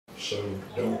so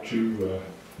don't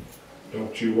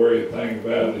you worry a thing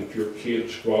about it if your kid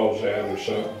squalls out or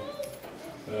something.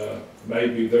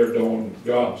 Maybe they're doing,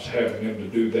 God's having them to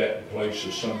do that in place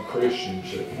of some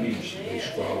Christians that needs to be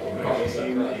squalling out.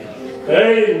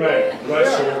 Amen.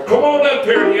 Bless the Lord. Come on up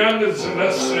here, youngins, and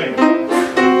let's sing.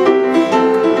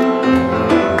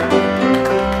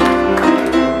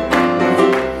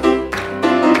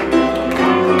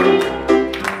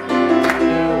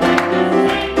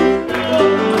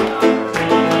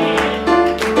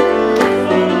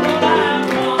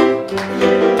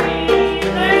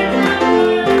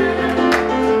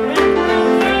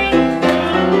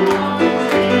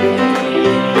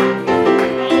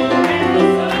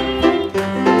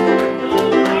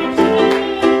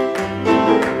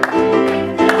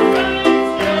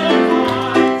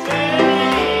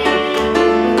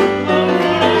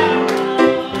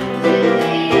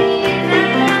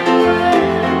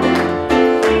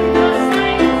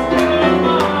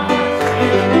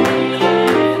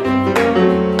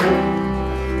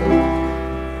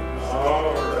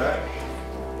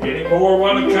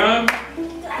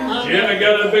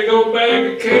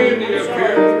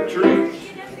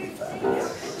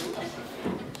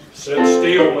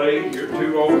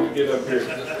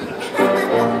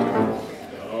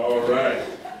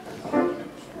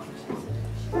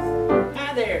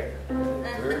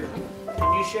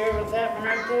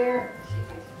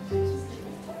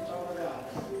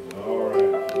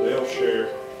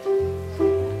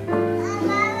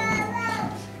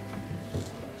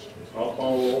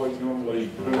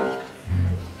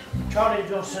 Charlie's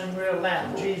going to sing real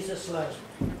loud. Jesus loves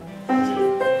me.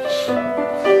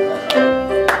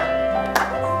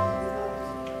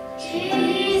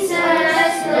 Jesus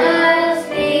loves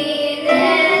me,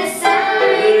 this I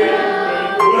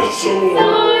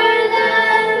know.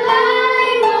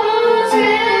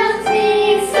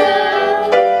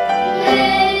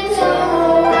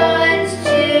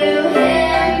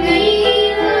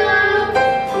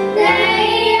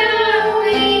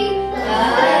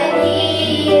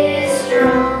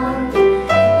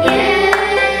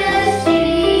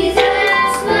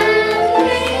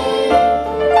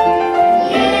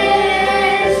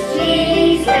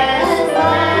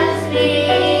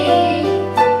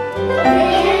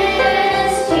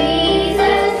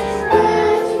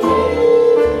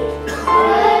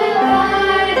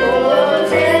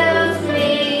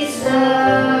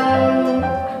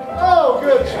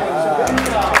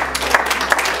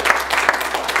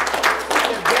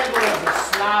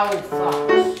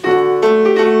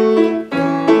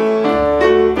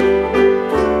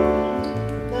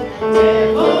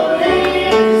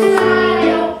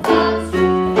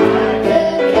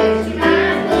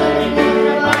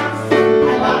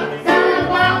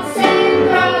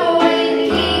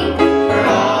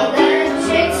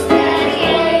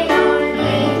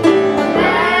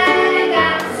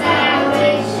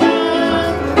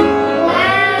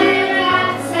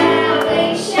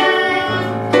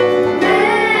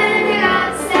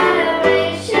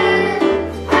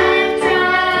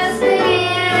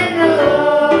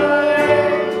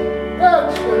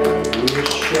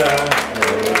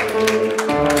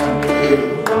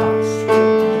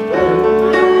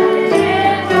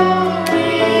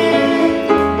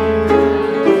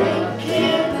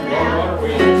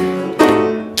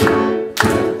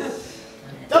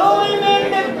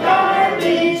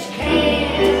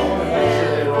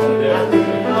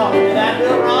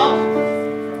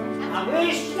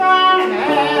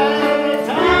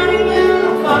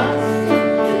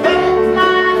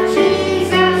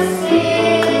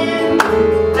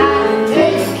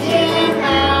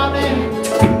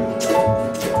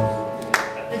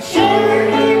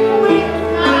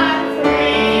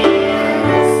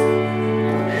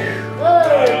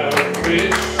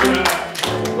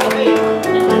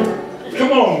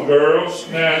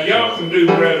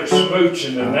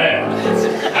 Than that.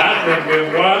 I've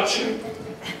been watching,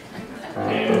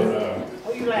 and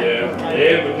yeah, the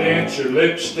evidence, your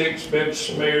lipstick's been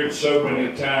smeared so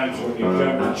many times when you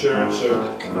come to church,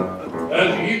 so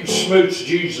you can smooch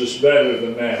Jesus better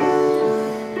than that.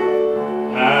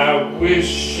 I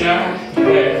wish I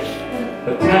had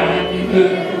a tiny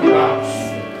little box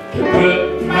to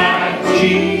put my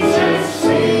Jesus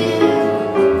in.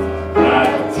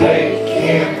 I'd take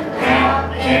him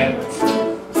out and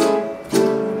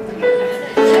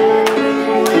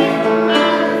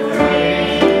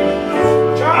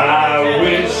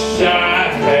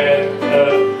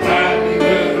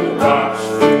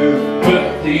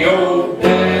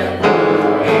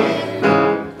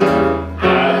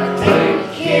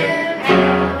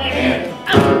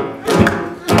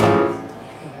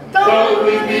Though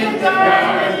we've been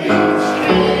garbage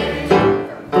can.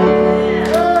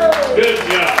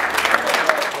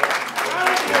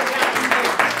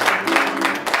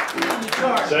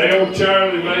 Say old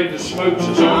Charlie made the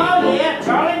smooches on. Oh, yeah,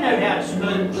 Charlie knew how to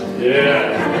smooth.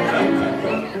 Yeah.